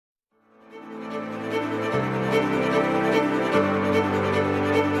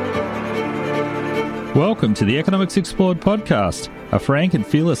Welcome to the Economics Explored podcast, a frank and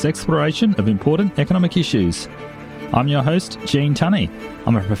fearless exploration of important economic issues. I'm your host, Gene Tunney.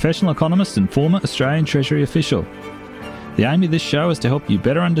 I'm a professional economist and former Australian Treasury official. The aim of this show is to help you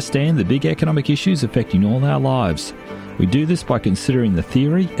better understand the big economic issues affecting all our lives. We do this by considering the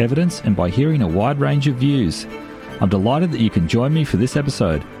theory, evidence, and by hearing a wide range of views. I'm delighted that you can join me for this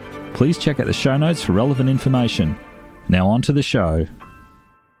episode. Please check out the show notes for relevant information. Now on to the show.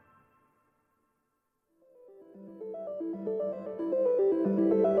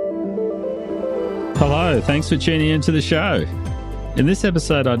 Hello, thanks for tuning into the show. In this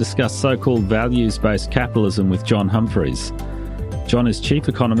episode, I discuss so-called values-based capitalism with John Humphreys. John is Chief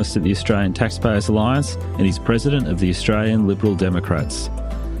Economist at the Australian Taxpayers Alliance and he's President of the Australian Liberal Democrats.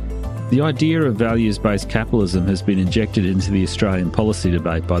 The idea of values-based capitalism has been injected into the Australian policy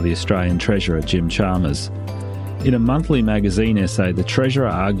debate by the Australian Treasurer, Jim Chalmers. In a monthly magazine essay, the Treasurer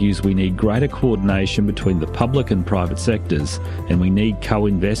argues we need greater coordination between the public and private sectors and we need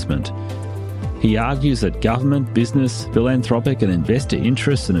co-investment. He argues that government, business, philanthropic and investor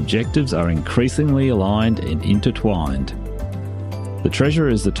interests and objectives are increasingly aligned and intertwined. The Treasurer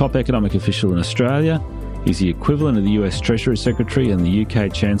is the top economic official in Australia. He's the equivalent of the US Treasury Secretary and the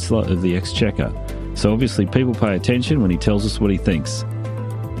UK Chancellor of the Exchequer. So obviously people pay attention when he tells us what he thinks.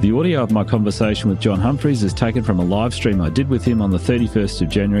 The audio of my conversation with John Humphreys is taken from a live stream I did with him on the 31st of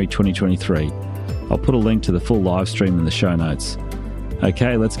January 2023. I'll put a link to the full live stream in the show notes.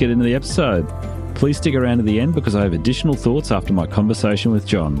 Okay, let's get into the episode. Please stick around to the end because I have additional thoughts after my conversation with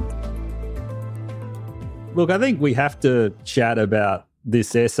John. Look, I think we have to chat about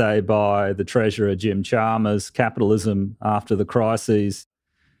this essay by the Treasurer, Jim Chalmers, Capitalism After the Crises.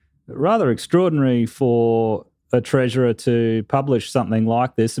 Rather extraordinary for a Treasurer to publish something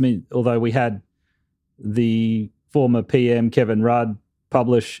like this. I mean, although we had the former PM, Kevin Rudd,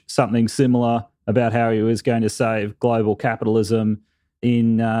 publish something similar about how he was going to save global capitalism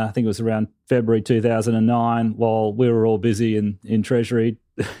in, I think it was around February 2009, while we were all busy in Treasury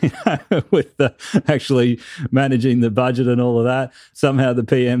with actually managing the budget and all of that. Somehow the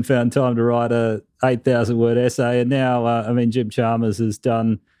PM found time to write a 8,000-word essay. And now, Jim Chalmers has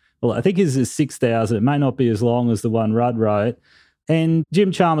done, well, I think his is 6,000. It may not be as long as the one Rudd wrote. And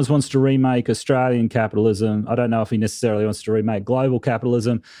Jim Chalmers wants to remake Australian capitalism. I don't know if he necessarily wants to remake global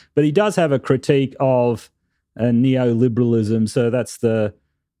capitalism, but he does have a critique of neoliberalism. So that's the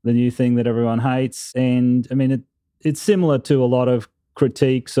new thing that everyone hates. And I mean, it's similar to a lot of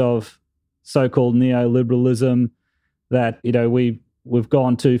critiques of so-called neoliberalism that, you know, we've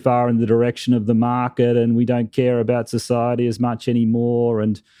gone too far in the direction of the market and we don't care about society as much anymore.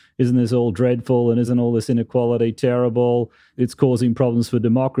 And isn't this all dreadful? And isn't all this inequality terrible? It's causing problems for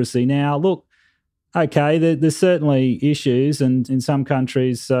democracy. Now, look, okay, there's certainly issues, and in some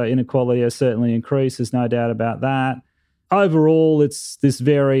countries inequality has certainly increased. There's no doubt about that. Overall, it's this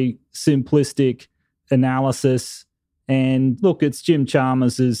very simplistic analysis. And look, it's Jim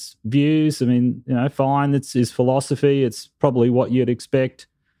Chalmers' views. I mean, you know, fine, it's his philosophy. It's probably what you'd expect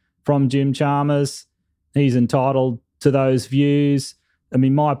from Jim Chalmers. He's entitled to those views. I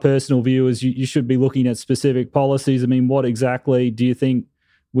mean, my personal view is you should be looking at specific policies. I mean, what exactly do you think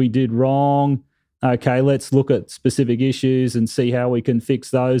we did wrong? Okay, let's look at specific issues and see how we can fix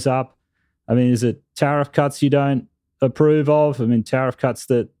those up. I mean, is it tariff cuts you don't approve of? I mean, tariff cuts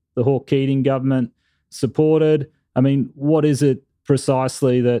that the Hawke-Keating government supported. I mean, what is it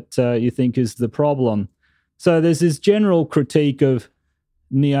precisely that you think is the problem? So there's this general critique of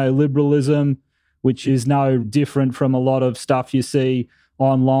neoliberalism, which is no different from a lot of stuff you see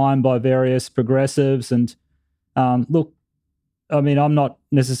online by various progressives. And look, I mean, I'm not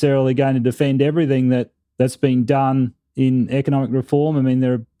necessarily going to defend everything that's been done in economic reform. I mean,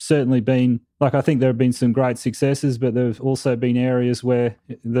 there have certainly been, I think there have been some great successes, but there have also been areas where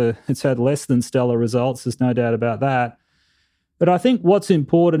it's had less than stellar results. There's no doubt about that. But I think what's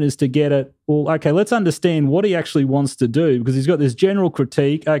important is to get it, well, okay, let's understand what he actually wants to do, because he's got this general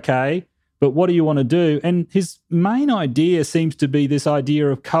critique, okay, but what do you want to do? And his main idea seems to be this idea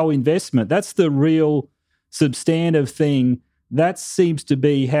of co-investment. That's the real substantive thing. That seems to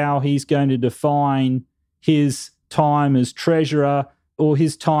be how he's going to define his time as Treasurer or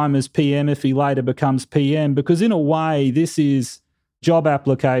his time as PM if he later becomes PM, because in a way this is job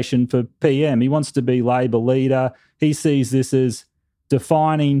application for PM. He wants to be Labor leader. He sees this as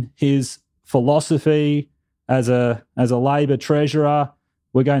defining his philosophy as a Labor Treasurer.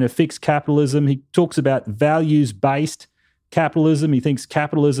 We're going to fix capitalism. He talks about values-based capitalism. He thinks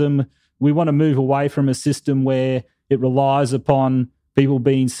capitalism, we want to move away from a system where it relies upon people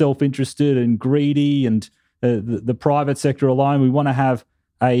being self-interested and greedy and the private sector alone. We want to have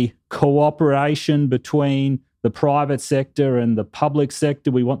a cooperation between the private sector and the public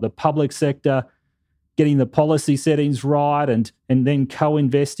sector. We want the public sector getting the policy settings right and then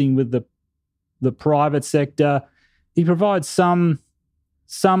co-investing with the private sector. He provides some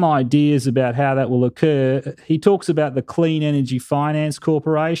ideas about how that will occur. He talks about the Clean Energy Finance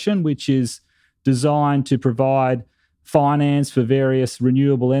Corporation, which is designed to provide finance for various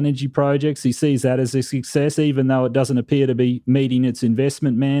renewable energy projects. He sees that as a success, even though it doesn't appear to be meeting its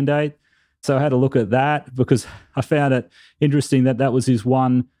investment mandate. So I had a look at that because I found it interesting that was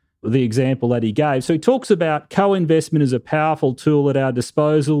the example that he gave. So he talks about co-investment as a powerful tool at our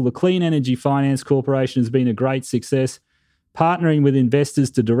disposal. The Clean Energy Finance Corporation has been a great success, partnering with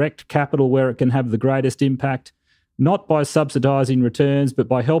investors to direct capital where it can have the greatest impact, not by subsidising returns, but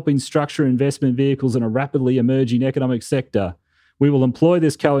by helping structure investment vehicles in a rapidly emerging economic sector. We will employ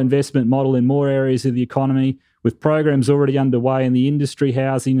this co-investment model in more areas of the economy, with programs already underway in the industry,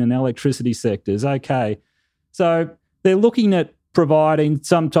 housing and electricity sectors. Okay, so they're looking at providing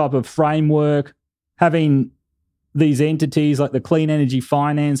some type of framework, having these entities like the Clean Energy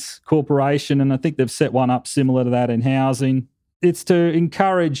Finance Corporation, and I think they've set one up similar to that in housing. It's to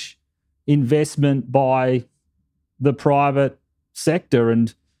encourage investment by the private sector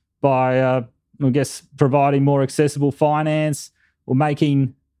and by, providing more accessible finance or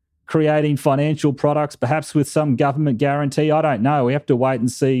creating financial products, perhaps with some government guarantee. I don't know. We have to wait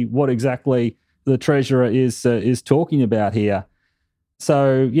and see what exactly the Treasurer is talking about here.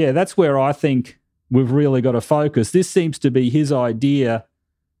 So, yeah, that's where I think we've really got to focus. This seems to be his idea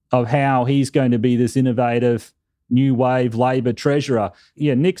of how he's going to be this innovative new wave Labor Treasurer.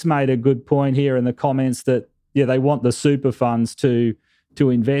 Yeah, Nick's made a good point here in the comments that, they want the super funds to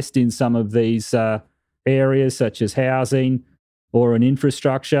invest in some of these areas such as housing or an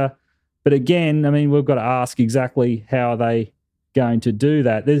infrastructure. But again, we've got to ask exactly how are they going to do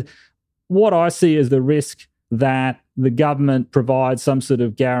that. What I see as the risk that the government provides some sort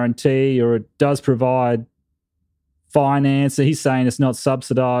of guarantee or it does provide finance. He's saying it's not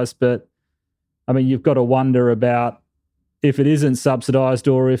subsidised, but you've got to wonder about if it isn't subsidised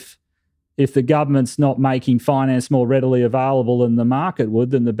or if the government's not making finance more readily available than the market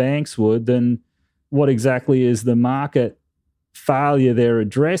would, than the banks would, then what exactly is the market failure they're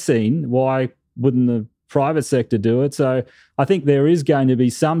addressing? Why wouldn't the private sector do it? So I think there is going to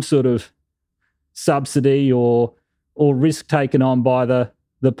be some sort of subsidy or risk taken on by the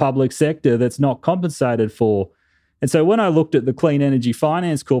public sector that's not compensated for. And so when I looked at the Clean Energy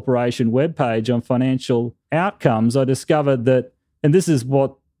Finance Corporation webpage on financial outcomes, I discovered that, and this is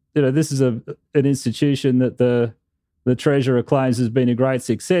what, this is an institution that the Treasurer claims has been a great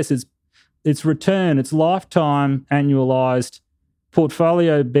success. Its return, its lifetime annualized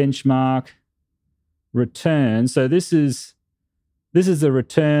portfolio benchmark return. So this is the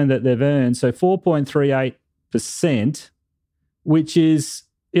return that they've earned. So 4.38%, which is,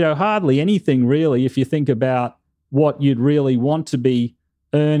 hardly anything really if you think about what you'd really want to be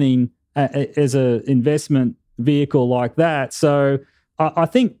earning as an investment vehicle like that. So I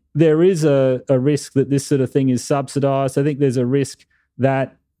think there is a risk that this sort of thing is subsidised. I think there's a risk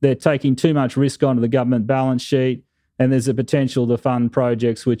that they're taking too much risk onto the government balance sheet, and there's a potential to fund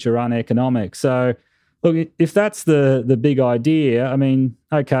projects which are uneconomic. So, look, if that's the big idea,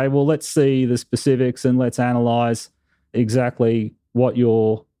 okay, well, let's see the specifics and let's analyse exactly what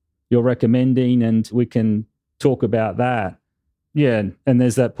you're recommending, and we can talk about that. Yeah, and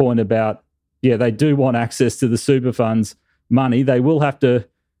there's that point about, they do want access to the super funds money. They will have to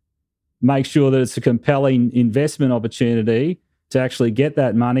make sure that it's a compelling investment opportunity to actually get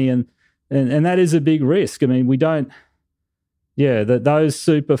that money, and that is a big risk. We don't, that those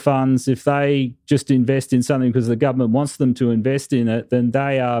super funds, if they just invest in something because the government wants them to invest in it, then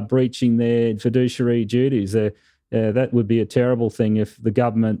they are breaching their fiduciary duties. That would be a terrible thing if the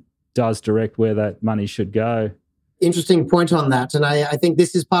government does direct where that money should go. Interesting point on that. And I think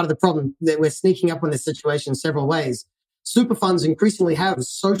this is part of the problem, that we're sneaking up on this situation several ways. Super funds increasingly have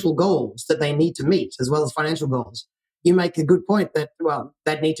social goals that they need to meet as well as financial goals. You make a good point that,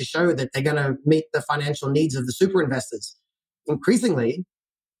 they need to show that they're going to meet the financial needs of the super investors. Increasingly,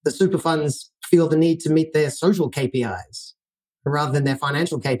 the super funds feel the need to meet their social KPIs rather than their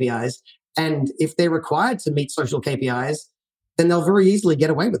financial KPIs. And if they're required to meet social KPIs, then they'll very easily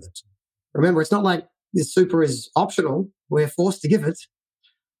get away with it. Remember, it's not like this super is optional. We're forced to give it.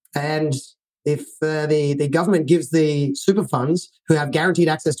 And if the government gives the super funds who have guaranteed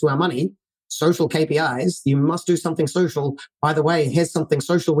access to our money social KPIs, you must do something social. By the way, here's something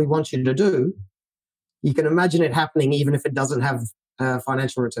social we want you to do. You can imagine it happening even if it doesn't have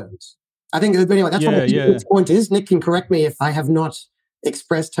financial returns. I think, anyway, that's what Nick's point is. Nick can correct me if I have not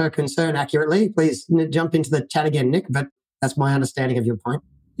expressed her concern accurately. Please jump into the chat again, Nick, but that's my understanding of your point.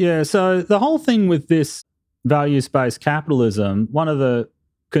 Yeah, so the whole thing with this values-based capitalism, one of the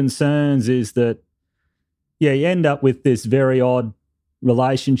concerns is that, you end up with this very odd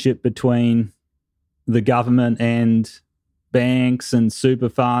relationship between the government and banks and super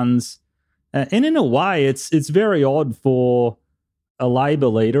funds. And in a way, it's very odd for a Labor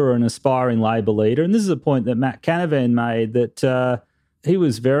leader or an aspiring Labor leader. And this is a point that Matt Canavan made, that he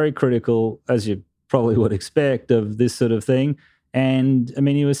was very critical, as you probably would expect, of this sort of thing. And, I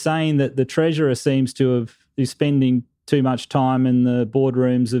mean, he was saying that the Treasurer seems to be spending too much time in the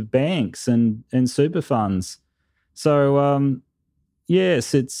boardrooms of banks and super funds. So,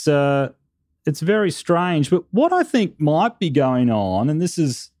 yes, it's very strange. But what I think might be going on, and this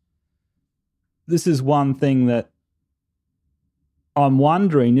is one thing that I'm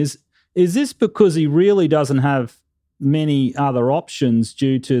wondering, is this because he really doesn't have many other options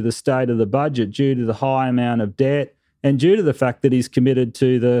due to the state of the budget, due to the high amount of debt, and due to the fact that he's committed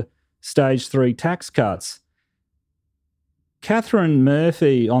to the stage 3 tax cuts? Catherine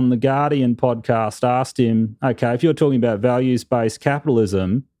Murphy on the Guardian podcast asked him, okay, if you're talking about values-based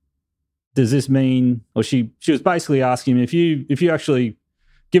capitalism, does this mean, or she was basically asking him, if you actually,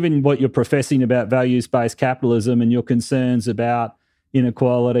 given what you're professing about values-based capitalism and your concerns about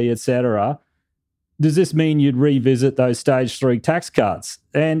inequality, etc., does this mean you'd revisit those stage 3 tax cuts?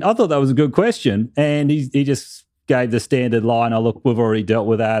 And I thought that was a good question. And he just gave the standard line, oh, look, we've already dealt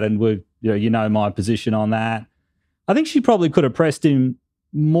with that, and you know my position on that. I think she probably could have pressed him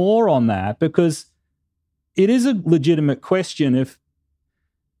more on that, because it is a legitimate question. If,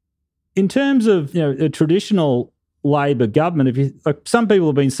 in terms of a traditional Labor government, some people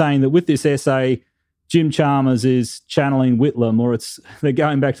have been saying that with this essay, Jim Chalmers is channeling Whitlam, or they're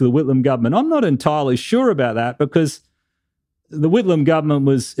going back to the Whitlam government. I'm not entirely sure about that, because the Whitlam government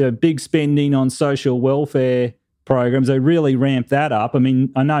was big spending on social welfare programs. They really ramped that up. I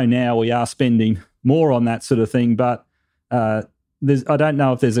mean, I know now we are spending more on that sort of thing, but I don't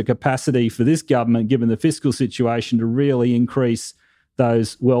know if there's a capacity for this government, given the fiscal situation, to really increase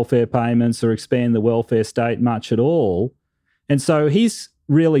those welfare payments or expand the welfare state much at all. And so he's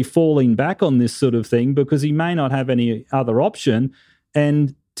really falling back on this sort of thing because he may not have any other option.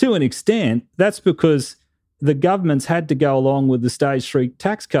 And to an extent, that's because the government's had to go along with the stage 3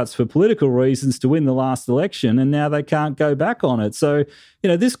 tax cuts for political reasons to win the last election, and now they can't go back on it. So,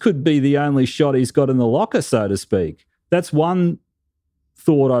 this could be the only shot he's got in the locker, so to speak. That's one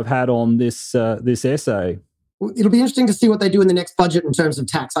thought I've had on this essay. It'll be interesting to see what they do in the next budget in terms of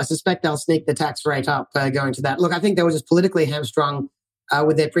tax. I suspect they'll sneak the tax rate up going to that. Look, I think they were just politically hamstrung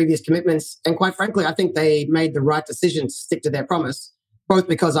with their previous commitments. And quite frankly, I think they made the right decision to stick to their promise, both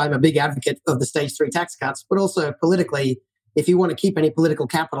because I'm a big advocate of the stage 3 tax cuts, but also politically, if you want to keep any political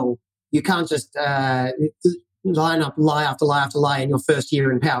capital, you can't just line up lie after lie after lie in your first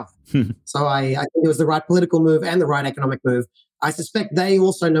year in power. So I think it was the right political move and the right economic move. I suspect they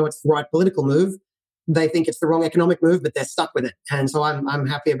also know it's the right political move. They think it's the wrong economic move, but they're stuck with it. And so I'm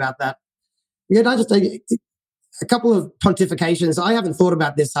happy about that. Yeah, I just take a couple of pontifications. I haven't thought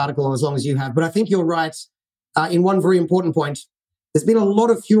about this article as long as you have, but I think you're right in one very important point. There's been a lot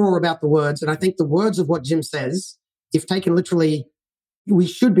of furor about the words, and I think the words of what Jim says, if taken literally, we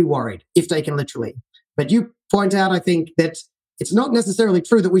should be worried if taken literally. But you point out, I think, that it's not necessarily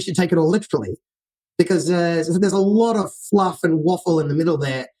true that we should take it all literally, because there's a lot of fluff and waffle in the middle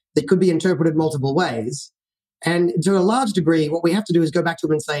there that could be interpreted multiple ways. And to a large degree, what we have to do is go back to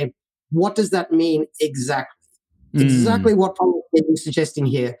them and say, what does that mean exactly? Exactly what Paul is suggesting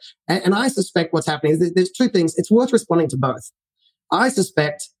here. And I suspect what's happening is there's two things. It's worth responding to both. I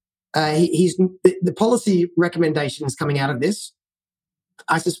suspect the policy recommendations coming out of this,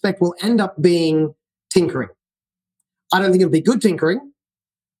 I suspect will end up being tinkering. I don't think it'll be good tinkering,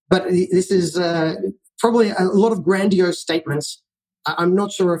 but this is probably a lot of grandiose statements. I'm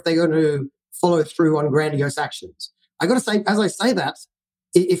not sure if they're going to follow through on grandiose actions. I got to say, as I say that,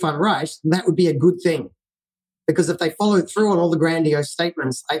 if I'm right, that would be a good thing. Because if they followed through on all the grandiose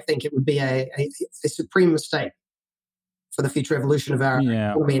statements, I think it would be a supreme mistake for the future evolution of our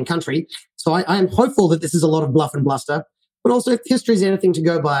economy and country. So I am hopeful that this is a lot of bluff and bluster. But also, if history is anything to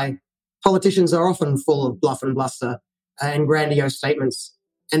go by, politicians are often full of bluff and bluster and grandiose statements.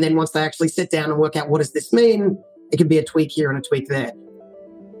 And then once they actually sit down and work out what does this mean, it could be a tweak here and a tweak there.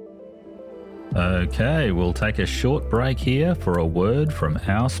 Okay, we'll take a short break here for a word from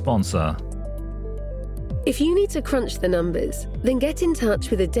our sponsor. If you need to crunch the numbers, then get in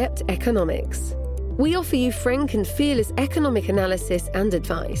touch with Adept Economics. We offer you frank and fearless economic analysis and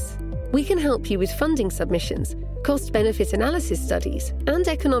advice. We can help you with funding submissions, cost-benefit analysis studies, and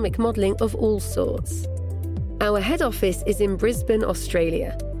economic modelling of all sorts. Our head office is in Brisbane,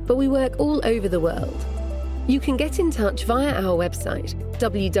 Australia, but we work all over the world. You can get in touch via our website,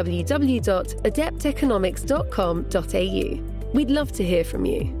 www.adepteconomics.com.au. We'd love to hear from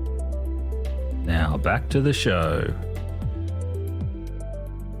you. Now back to the show.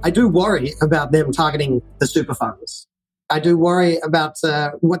 I do worry about them targeting the super funds. I do worry about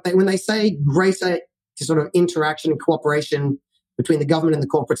when they say greater sort of interaction and cooperation between the government and the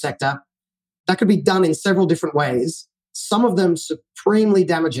corporate sector. That could be done in several different ways. Some of them supremely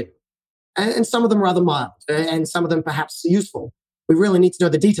damaging, and some of them rather mild, and some of them perhaps useful. We really need to know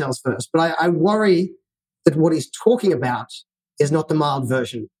the details first. But I worry that what he's talking about is not the mild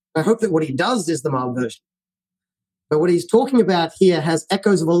version. I hope that what he does is the mild version. But what he's talking about here has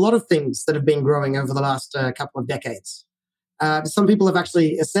echoes of a lot of things that have been growing over the last couple of decades. Some people have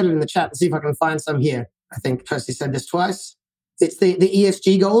actually said it in the chat. Let's see if I can find some here. I think Percy said this twice. It's the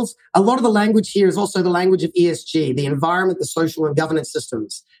ESG goals. A lot of the language here is also the language of ESG, the environment, the social and governance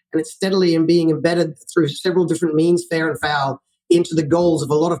systems. And it's steadily being embedded through several different means, fair and foul, into the goals of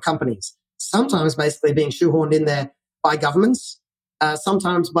a lot of companies. Sometimes basically being shoehorned in there by governments,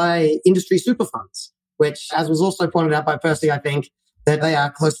 sometimes by industry super funds, which, as was also pointed out by Percy, I think, that they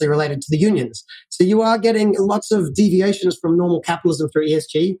are closely related to the unions. So you are getting lots of deviations from normal capitalism through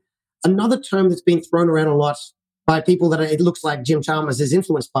ESG. Another term that's been thrown around a lot by people that it looks like Jim Chalmers is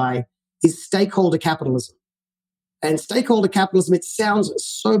influenced by is stakeholder capitalism. And stakeholder capitalism, it sounds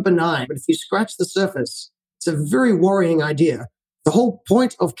so benign, but if you scratch the surface, it's a very worrying idea. The whole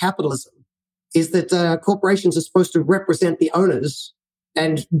point of capitalism is that corporations are supposed to represent the owners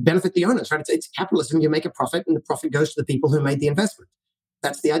and benefit the owners, right? It's capitalism. You make a profit and the profit goes to the people who made the investment.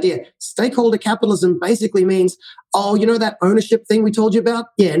 That's the idea. Stakeholder capitalism basically means, oh, you know that ownership thing we told you about?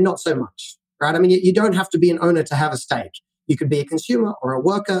 Yeah, not so much, right? I mean, you don't have to be an owner to have a stake. You could be a consumer or a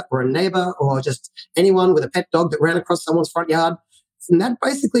worker or a neighbor or just anyone with a pet dog that ran across someone's front yard. And that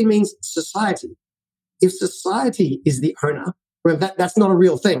basically means society. If society is the owner, well, that's not a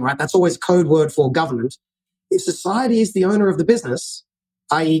real thing, right? That's always a code word for government. If society is the owner of the business,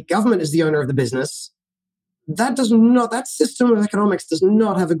 i.e. government is the owner of the business, that system of economics does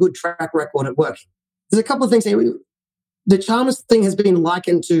not have a good track record at working. There's a couple of things here. The Chalmers thing has been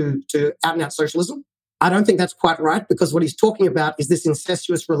likened to out-and-out socialism. I don't think that's quite right, because what he's talking about is this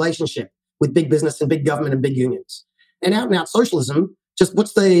incestuous relationship with big business and big government and big unions. And out-and-out socialism just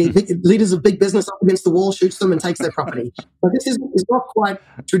puts the leaders of big business up against the wall, shoots them and takes their property. But this is not quite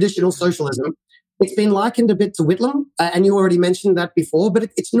traditional socialism. It's been likened a bit to Whitlam, and you already mentioned that before, but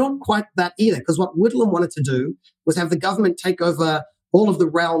it's not quite that either, because what Whitlam wanted to do was have the government take over all of the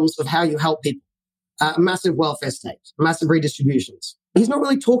realms of how you help people. A massive welfare state, massive redistributions. He's not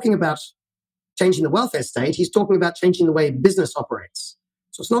really talking about changing the welfare state. He's talking about changing the way business operates.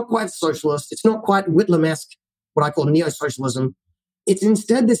 So it's not quite socialist. It's not quite Whitlam-esque, what I call neo-socialism. It's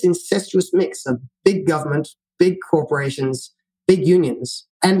instead this incestuous mix of big government, big corporations, big unions.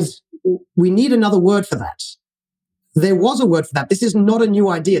 And we need another word for that. There was a word for that. This is not a new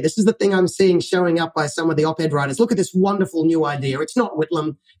idea. This is the thing I'm seeing showing up by some of the op-ed writers. Look at this wonderful new idea. It's not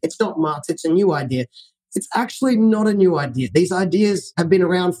Whitlam. It's not Marx. It's a new idea. It's actually not a new idea. These ideas have been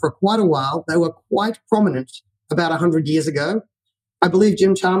around for quite a while. They were quite prominent about 100 years ago. I believe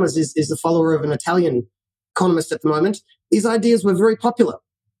Jim Chalmers is a follower of an Italian economist at the moment. These ideas were very popular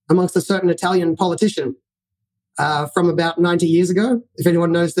amongst a certain Italian politician from about 90 years ago. If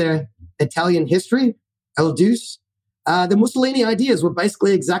anyone knows their Italian history, El Duce. The Mussolini ideas were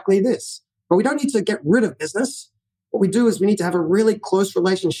basically exactly this. But we don't need to get rid of business. What we do is we need to have a really close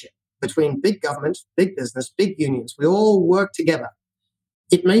relationship between big government, big business, big unions. We all work together.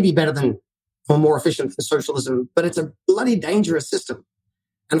 It may be better than or more efficient than socialism, but it's a bloody dangerous system.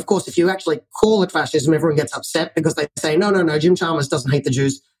 And of course, if you actually call it fascism, everyone gets upset because they say, no, Jim Chalmers doesn't hate the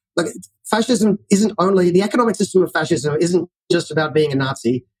Jews. Look, fascism isn't only, the economic system of fascism isn't just about being a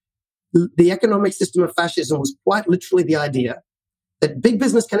Nazi. The economic system of fascism was quite literally the idea that big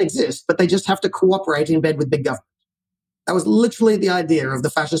business can exist, but they just have to cooperate in bed with big government. That was literally the idea of the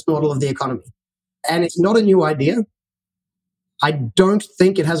fascist model of the economy. And it's not a new idea. I don't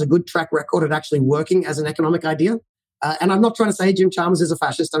think it has a good track record at actually working as an economic idea. And I'm not trying to say Jim Chalmers is a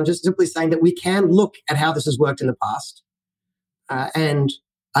fascist. I'm just simply saying that we can look at how this has worked in the past. And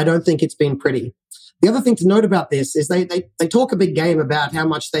I don't think it's been pretty. The other thing to note about this is they talk a big game about how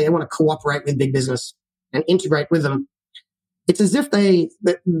much they want to cooperate with big business and integrate with them. It's as if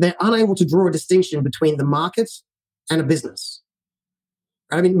they're unable to draw a distinction between the market and a business.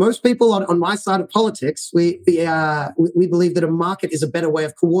 I mean, most people on my side of politics, we believe that a market is a better way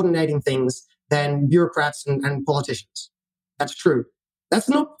of coordinating things than bureaucrats and politicians. That's true. That's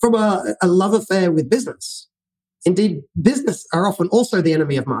not from a love affair with business. Indeed, business are often also the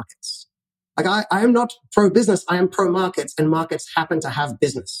enemy of markets. Like I am not pro-business, I am pro-markets, and markets happen to have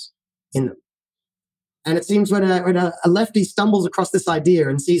business in them. And it seems when a lefty stumbles across this idea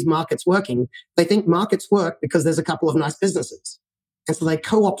and sees markets working, they think markets work because there's a couple of nice businesses. And so they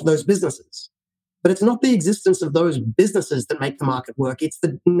co-opt those businesses. But it's not the existence of those businesses that make the market work. It's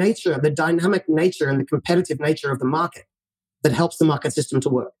the nature, the dynamic nature and the competitive nature of the market that helps the market system to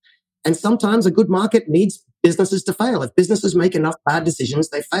work. And sometimes a good market needs businesses to fail. If businesses make enough bad decisions,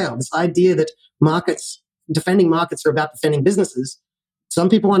 they fail. This idea that defending markets are about defending businesses, some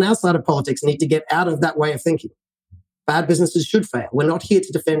people on our side of politics need to get out of that way of thinking. Bad businesses should fail. We're not here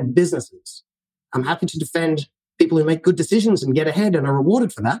to defend businesses. I'm happy to defend people who make good decisions and get ahead and are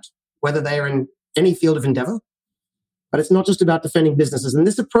rewarded for that, whether they are in any field of endeavor. But it's not just about defending businesses. And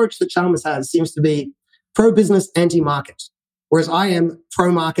this approach that Chalmers has seems to be pro-business, anti-market, whereas I am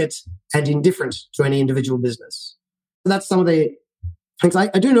pro-market and indifferent to any individual business. So that's some of the things. I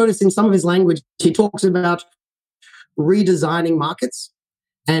do notice in some of his language, he talks about redesigning markets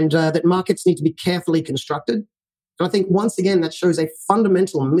and that markets need to be carefully constructed. And I think once again, that shows a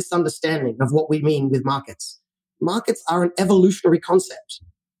fundamental misunderstanding of what we mean with markets. Markets are an evolutionary concept.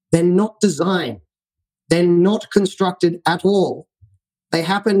 They're not designed. They're not constructed at all. They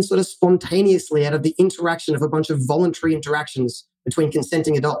happen sort of spontaneously out of the interaction of a bunch of voluntary interactions between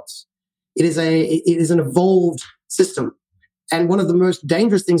consenting adults. It is an evolved system. And one of the most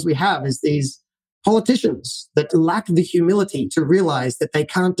dangerous things we have is these politicians that lack the humility to realize that they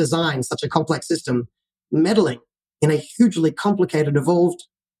can't design such a complex system, meddling in a hugely complicated, evolved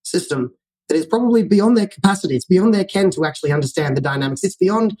system that is probably beyond their capacity. It's beyond their ken to actually understand the dynamics. It's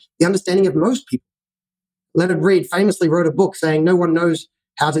beyond the understanding of most people. Leonard Read famously wrote a book saying no one knows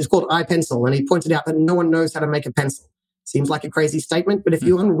how to, it's called iPencil, and he pointed out that no one knows how to make a pencil. Seems like a crazy statement, but if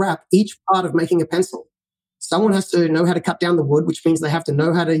you unwrap each part of making a pencil, someone has to know how to cut down the wood, which means they have to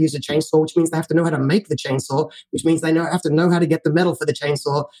know how to use a chainsaw, which means they have to know how to make the chainsaw, which means they have to know how to get the metal for the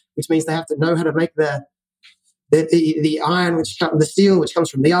chainsaw, which means they have to know how to make the iron, the steel, which comes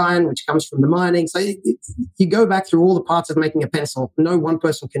from the iron, which comes from the mining. So you go back through all the parts of making a pencil. No one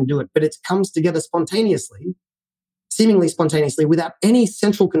person can do it, but it comes together spontaneously, seemingly spontaneously, without any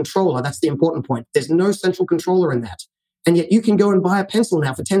central controller. That's the important point. There's no central controller in that. And yet you can go and buy a pencil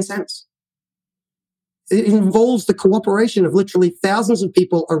now for 10 cents. It involves the cooperation of literally thousands of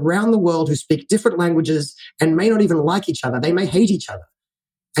people around the world who speak different languages and may not even like each other. They may hate each other.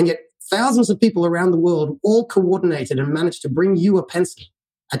 And yet thousands of people around the world all coordinated and managed to bring you a pencil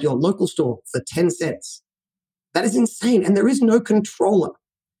at your local store for 10 cents. That is insane. And there is no controller.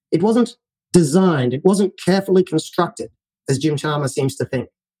 It wasn't designed. It wasn't carefully constructed, as Jim Chalmers seems to think.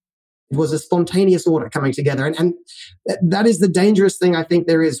 It was a spontaneous order coming together. And that is the dangerous thing I think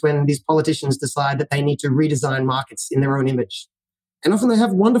there is when these politicians decide that they need to redesign markets in their own image. And often they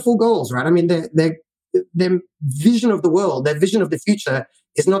have wonderful goals, right? I mean, their vision of the world, their vision of the future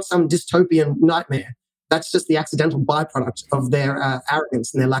is not some dystopian nightmare. That's just the accidental byproduct of their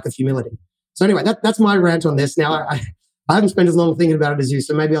arrogance and their lack of humility. So anyway, that's my rant on this. Now, I haven't spent as long thinking about it as you,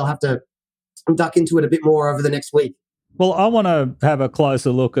 so maybe I'll have to duck into it a bit more over the next week. Well, I want to have a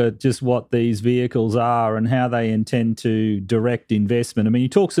closer look at just what these vehicles are and how they intend to direct investment. I mean, he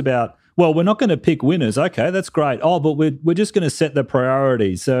talks about, well, we're not going to pick winners. Okay, that's great. Oh, but we're just going to set the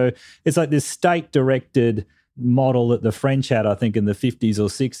priorities. So it's like this state-directed model that the French had, I think, in the 50s or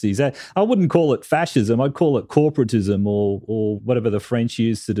 60s. I wouldn't call it fascism. I'd call it corporatism or whatever the French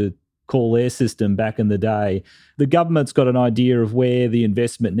used to call their system back in the day. The government's got an idea of where the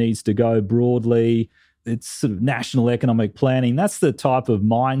investment needs to go broadly. It's sort of national economic planning. That's the type of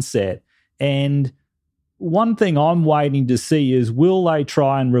mindset. And one thing I'm waiting to see is, will they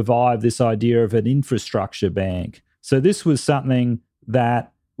try and revive this idea of an infrastructure bank? So this was something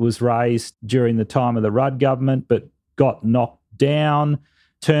that was raised during the time of the Rudd government, but got knocked down.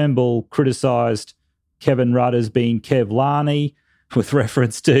 Turnbull criticised Kevin Rudd as being Kevlani with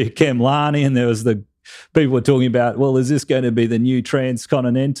reference to Kemlani, and there was the people were talking about, well, is this going to be the new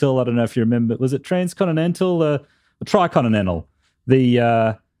Transcontinental? I don't know if you remember. Was it Transcontinental? The Tricontinental,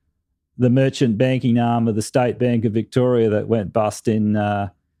 the merchant banking arm of the State Bank of Victoria that went bust in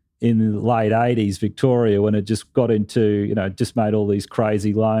the late 80s, Victoria, when it just got into, just made all these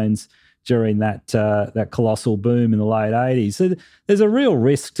crazy loans during that colossal boom in the late 80s. So there's a real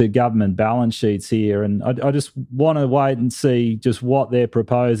risk to government balance sheets here, and I just want to wait and see just what they're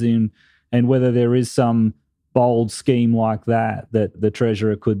proposing and whether there is some bold scheme like that the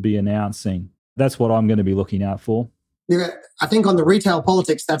Treasurer could be announcing. That's what I'm going to be looking out for. Yeah, I think on the retail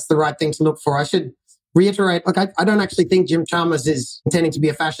politics, that's the right thing to look for. I should reiterate, look, I don't actually think Jim Chalmers is intending to be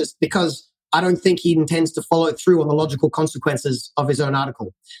a fascist, because I don't think he intends to follow through on the logical consequences of his own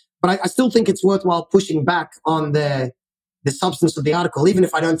article. But I still think it's worthwhile pushing back on the substance of the article, even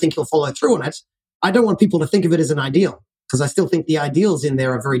if I don't think he'll follow through on it. I don't want people to think of it as an ideal, because I still think the ideals in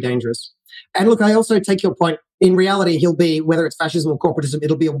there are very dangerous. And look, I also take your point. In reality, he'll be, whether it's fascism or corporatism,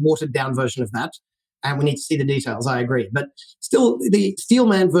 it'll be a watered down version of that. And we need to see the details, I agree. But still, the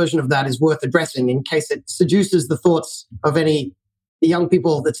Steelman version of that is worth addressing in case it seduces the thoughts of any young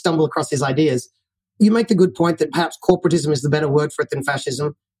people that stumble across his ideas. You make the good point that perhaps corporatism is the better word for it than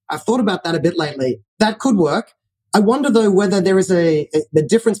fascism. I've thought about that a bit lately. That could work. I wonder, though, whether there is the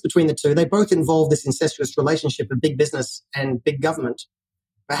difference between the two. They both involve this incestuous relationship of big business and big government.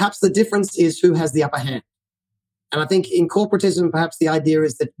 Perhaps the difference is who has the upper hand. And I think in corporatism, perhaps the idea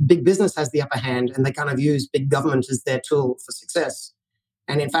is that big business has the upper hand and they kind of use big government as their tool for success.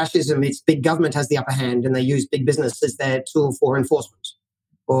 And in fascism, it's big government has the upper hand and they use big business as their tool for enforcement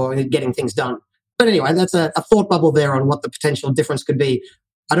or getting things done. But anyway, that's a thought bubble there on what the potential difference could be.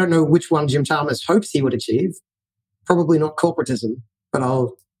 I don't know which one Jim Chalmers hopes he would achieve. Probably not corporatism, but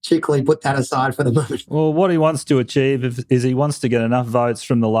I'll cheekily put that aside for the moment. Well, what he wants to achieve is he wants to get enough votes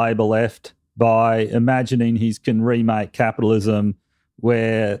from the Labor left by imagining he can remake capitalism,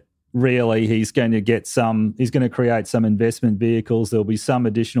 where really he's going to create some investment vehicles. There'll be some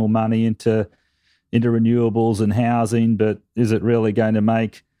additional money into renewables and housing, but is it really going to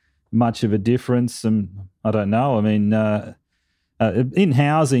make much of a difference? I don't know. I mean, in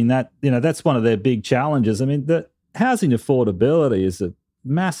housing, that's one of their big challenges. I mean, the housing affordability is a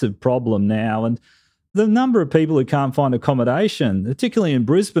massive problem now, and the number of people who can't find accommodation, particularly in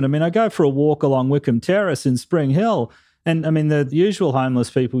Brisbane. I mean, I go for a walk along Wickham Terrace in Spring Hill, and I mean, the usual homeless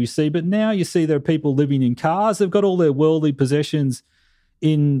people you see, but now you see there are people living in cars. They've got all their worldly possessions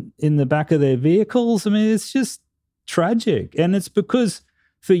in the back of their vehicles. I mean, it's just tragic. And it's because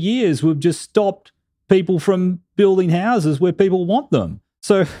for years we've just stopped people from building houses where people want them.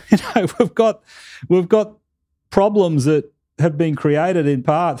 So, we've got problems that have been created in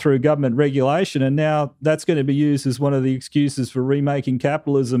part through government regulation, and now that's going to be used as one of the excuses for remaking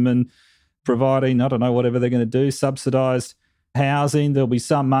capitalism and providing, I don't know, whatever they're going to do, subsidised housing. There'll be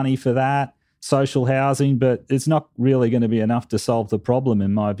some money for that, social housing, but it's not really going to be enough to solve the problem,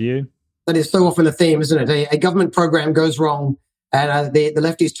 in my view. That is so often a theme, isn't it? A government program goes wrong, and the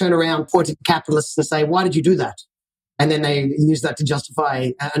lefties turn around, point at capitalists and say, why did you do that? And then they use that to justify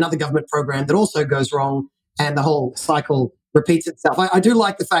another government program that also goes wrong, and the whole cycle repeats itself. I do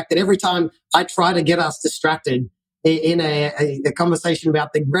like the fact that every time I try to get us distracted in a conversation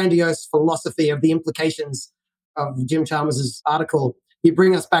about the grandiose philosophy of the implications of Jim Chalmers' article, you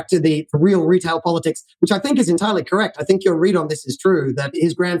bring us back to the real retail politics, which I think is entirely correct. I think your read on this is true, that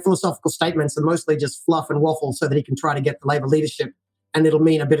his grand philosophical statements are mostly just fluff and waffle so that he can try to get the Labor leadership, and it'll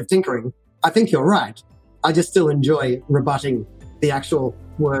mean a bit of tinkering. I think you're right. I just still enjoy rebutting the actual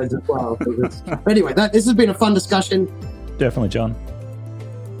words as well. Anyway, this has been a fun discussion. Definitely, John.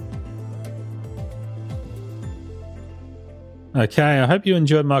 Okay, I hope you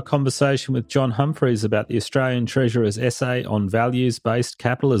enjoyed my conversation with John Humphreys about the Australian Treasurer's essay on values-based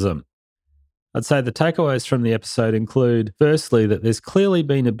capitalism. I'd say the takeaways from the episode include, firstly, that there's clearly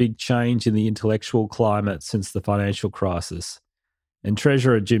been a big change in the intellectual climate since the financial crisis. And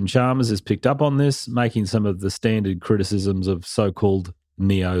Treasurer Jim Chalmers has picked up on this, making some of the standard criticisms of so-called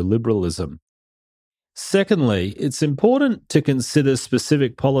neoliberalism. Secondly, it's important to consider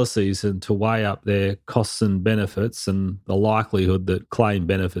specific policies and to weigh up their costs and benefits and the likelihood that claimed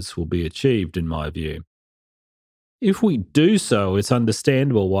benefits will be achieved, in my view. If we do so, it's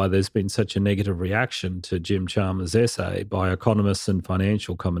understandable why there's been such a negative reaction to Jim Chalmers' essay by economists and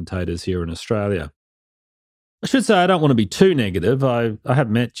financial commentators here in Australia. I should say I don't want to be too negative. I have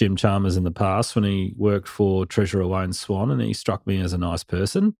met Jim Chalmers in the past when he worked for Treasurer Wayne Swan, and he struck me as a nice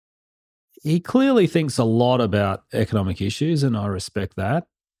person. He clearly thinks a lot about economic issues, and I respect that.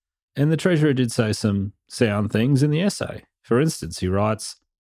 And the Treasurer did say some sound things in the essay. For instance, he writes,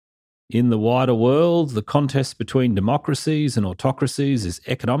 "In the wider world, the contest between democracies and autocracies is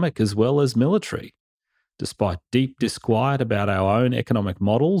economic as well as military. Despite deep disquiet about our own economic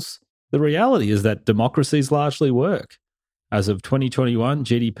models, the reality is that democracies largely work. As of 2021,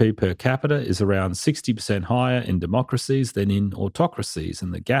 GDP per capita is around 60% higher in democracies than in autocracies,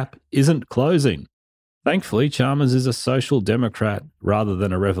 and the gap isn't closing. Thankfully, Chalmers is a social democrat rather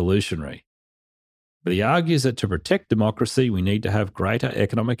than a revolutionary. But he argues that to protect democracy, we need to have greater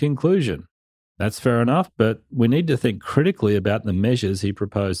economic inclusion. That's fair enough, but we need to think critically about the measures he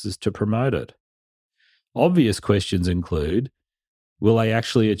proposes to promote it. Obvious questions include, will they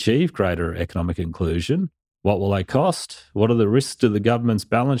actually achieve greater economic inclusion? What will they cost? What are the risks to the government's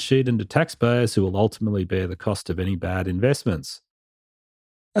balance sheet and to taxpayers who will ultimately bear the cost of any bad investments?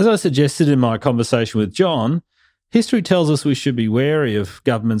 As I suggested in my conversation with John, history tells us we should be wary of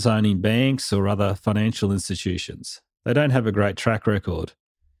governments owning banks or other financial institutions. They don't have a great track record.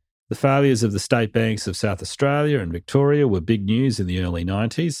 The failures of the state banks of South Australia and Victoria were big news in the early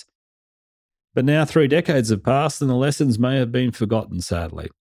 90s. But now 3 decades have passed and the lessons may have been forgotten, sadly.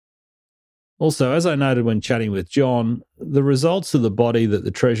 Also, as I noted when chatting with John, the results of the body that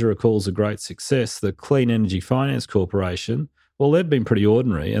the Treasurer calls a great success, the Clean Energy Finance Corporation, well, they've been pretty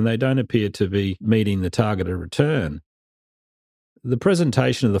ordinary and they don't appear to be meeting the targeted return. The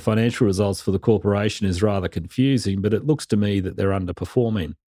presentation of the financial results for the corporation is rather confusing, but it looks to me that they're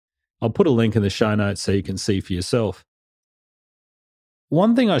underperforming. I'll put a link in the show notes so you can see for yourself.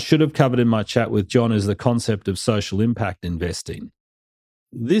 One thing I should have covered in my chat with John is the concept of social impact investing.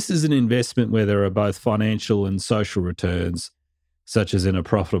 This is an investment where there are both financial and social returns, such as in a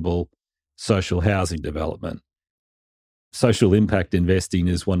profitable social housing development. Social impact investing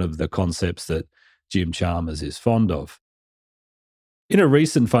is one of the concepts that Jim Chalmers is fond of. In a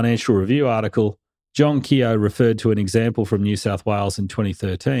recent Financial Review article, John Keogh referred to an example from New South Wales in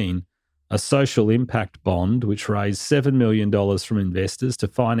 2013, a social impact bond which raised $7 million from investors to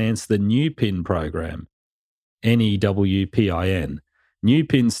finance the NEWPIN program, NEWPIN.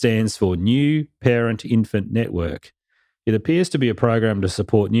 NEWPIN stands for New Parent Infant Network. It appears to be a program to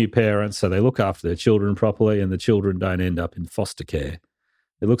support new parents so they look after their children properly and the children don't end up in foster care.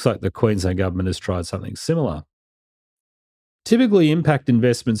 It looks like the Queensland government has tried something similar. Typically, impact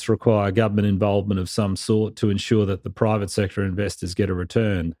investments require government involvement of some sort to ensure that the private sector investors get a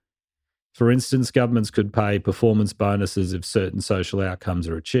return. For instance, governments could pay performance bonuses if certain social outcomes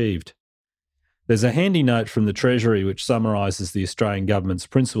are achieved. There's a handy note from the Treasury which summarises the Australian government's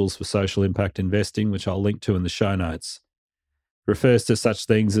principles for social impact investing, which I'll link to in the show notes. It refers to such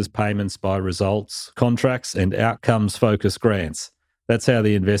things as payments by results, contracts, and outcomes-focused grants. That's how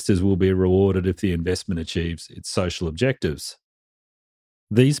the investors will be rewarded if the investment achieves its social objectives.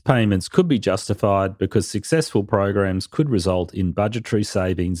 These payments could be justified because successful programs could result in budgetary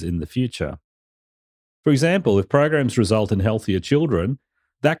savings in the future. For example, if programs result in healthier children,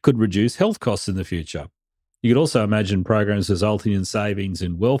 that could reduce health costs in the future. You could also imagine programs resulting in savings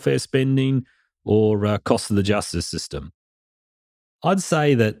in welfare spending or costs of the justice system. I'd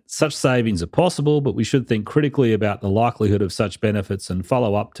say that such savings are possible, but we should think critically about the likelihood of such benefits and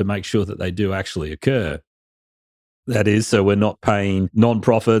follow up to make sure that they do actually occur. That is, so we're not paying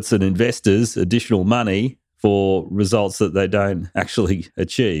non-profits and investors additional money for results that they don't actually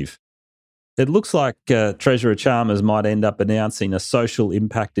achieve. It looks like Treasurer Chalmers might end up announcing a social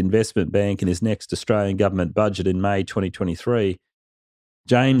impact investment bank in his next Australian government budget in May 2023.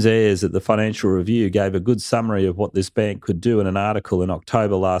 James Ayres at the Financial Review gave a good summary of what this bank could do in an article in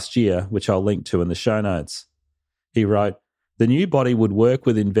October last year, which I'll link to in the show notes. He wrote, "The new body would work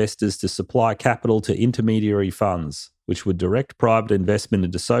with investors to supply capital to intermediary funds, which would direct private investment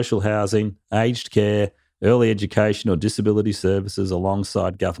into social housing, aged care, early education or disability services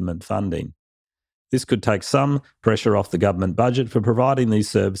alongside government funding. This could take some pressure off the government budget for providing these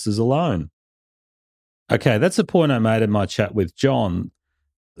services alone." Okay, that's a point I made in my chat with John,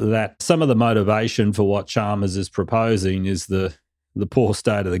 that some of the motivation for what Chalmers is proposing is the poor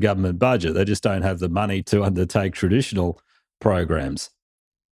state of the government budget. They just don't have the money to undertake traditional programs.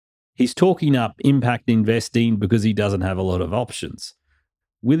 He's talking up impact investing because he doesn't have a lot of options.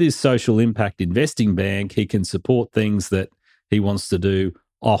 With his social impact investing bank, he can support things that he wants to do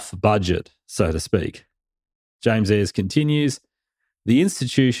off budget, so to speak. James Ayres continues, "The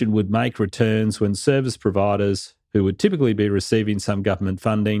institution would make returns when service providers, who would typically be receiving some government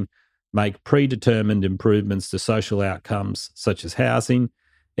funding, make predetermined improvements to social outcomes such as housing,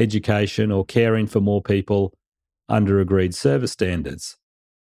 education or caring for more people under agreed service standards."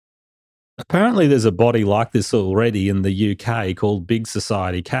 Apparently there's a body like this already in the UK called Big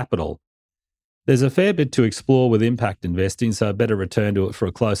Society Capital. There's a fair bit to explore with impact investing, so I better return to it for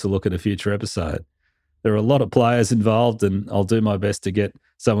a closer look in a future episode. There are a lot of players involved and I'll do my best to get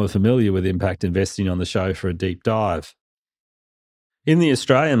someone familiar with impact investing on the show for a deep dive. In the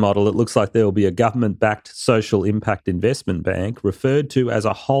Australian model, it looks like there will be a government-backed social impact investment bank referred to as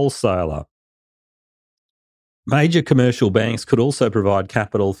a wholesaler. Major commercial banks could also provide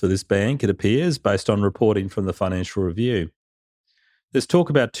capital for this bank, it appears, based on reporting from the Financial Review. There's talk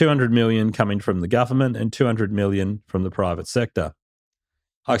about $200 million coming from the government and $200 million from the private sector.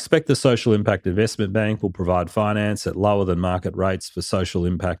 I expect the Social Impact Investment Bank will provide finance at lower than market rates for social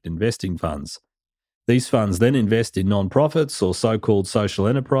impact investing funds. These funds then invest in non-profits or so-called social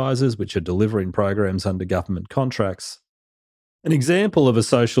enterprises which are delivering programs under government contracts. An example of a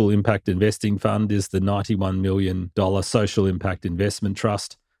social impact investing fund is the $91 million Social Impact Investment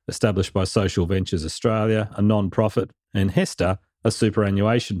Trust established by Social Ventures Australia, a non-profit, and HESTA, a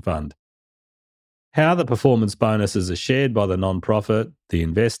superannuation fund. How the performance bonuses are shared by the non-profit, the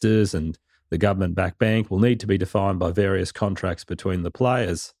investors and the government-backed bank will need to be defined by various contracts between the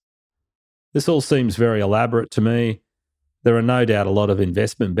players. This all seems very elaborate to me. There are no doubt a lot of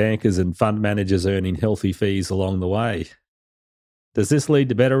investment bankers and fund managers earning healthy fees along the way. Does this lead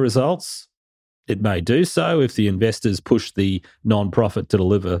to better results? It may do so if the investors push the non-profit to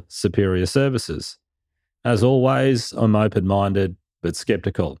deliver superior services. As always, I'm open-minded but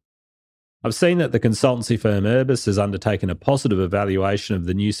sceptical. I've seen that the consultancy firm Urbis has undertaken a positive evaluation of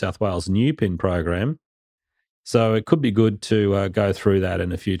the New South Wales NewPin program, so it could be good to go through that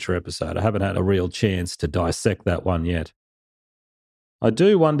in a future episode. I haven't had a real chance to dissect that one yet. I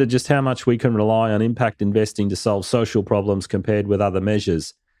do wonder just how much we can rely on impact investing to solve social problems compared with other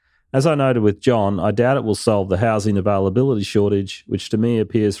measures. As I noted with John, I doubt it will solve the housing availability shortage, which to me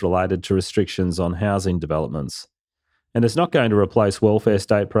appears related to restrictions on housing developments. And it's not going to replace welfare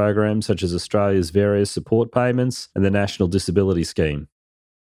state programs such as Australia's various support payments and the National Disability Scheme.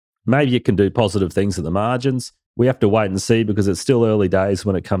 Maybe it can do positive things at the margins. We have to wait and see because it's still early days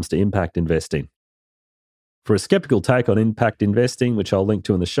when it comes to impact investing. For a skeptical take on impact investing, which I'll link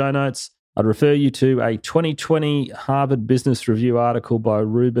to in the show notes, I'd refer you to a 2020 Harvard Business Review article by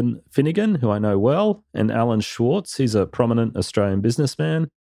Reuben Finnegan, who I know well, and Alan Schwartz. He's a prominent Australian businessman.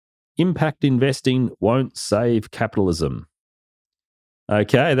 Impact investing won't save capitalism.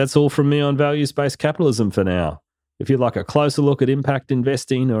 Okay, that's all from me on values-based capitalism for now. If you'd like a closer look at impact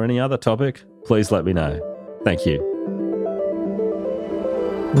investing or any other topic, please let me know. Thank you.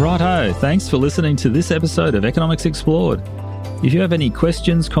 Righto, thanks for listening to this episode of Economics Explored. If you have any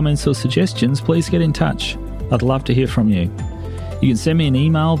questions, comments or suggestions, please get in touch. I'd love to hear from you. You can send me an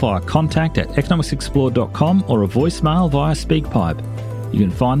email via contact@economicsexplored.com or a voicemail via SpeakPipe. You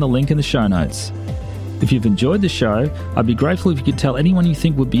can find the link in the show notes. If you've enjoyed the show, I'd be grateful if you could tell anyone you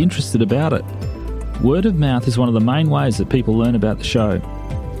think would be interested about it. Word of mouth is one of the main ways that people learn about the show.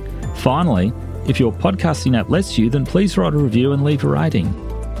 Finally, if your podcasting app lets you, then please write a review and leave a rating.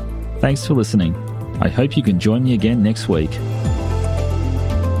 Thanks for listening. I hope you can join me again next week.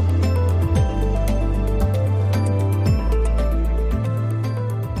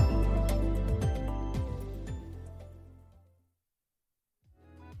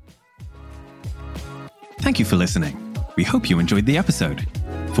 Thank you for listening. We hope you enjoyed the episode.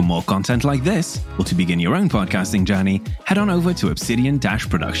 For more content like this, or to begin your own podcasting journey, head on over to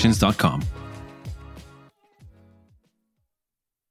obsidian-productions.com.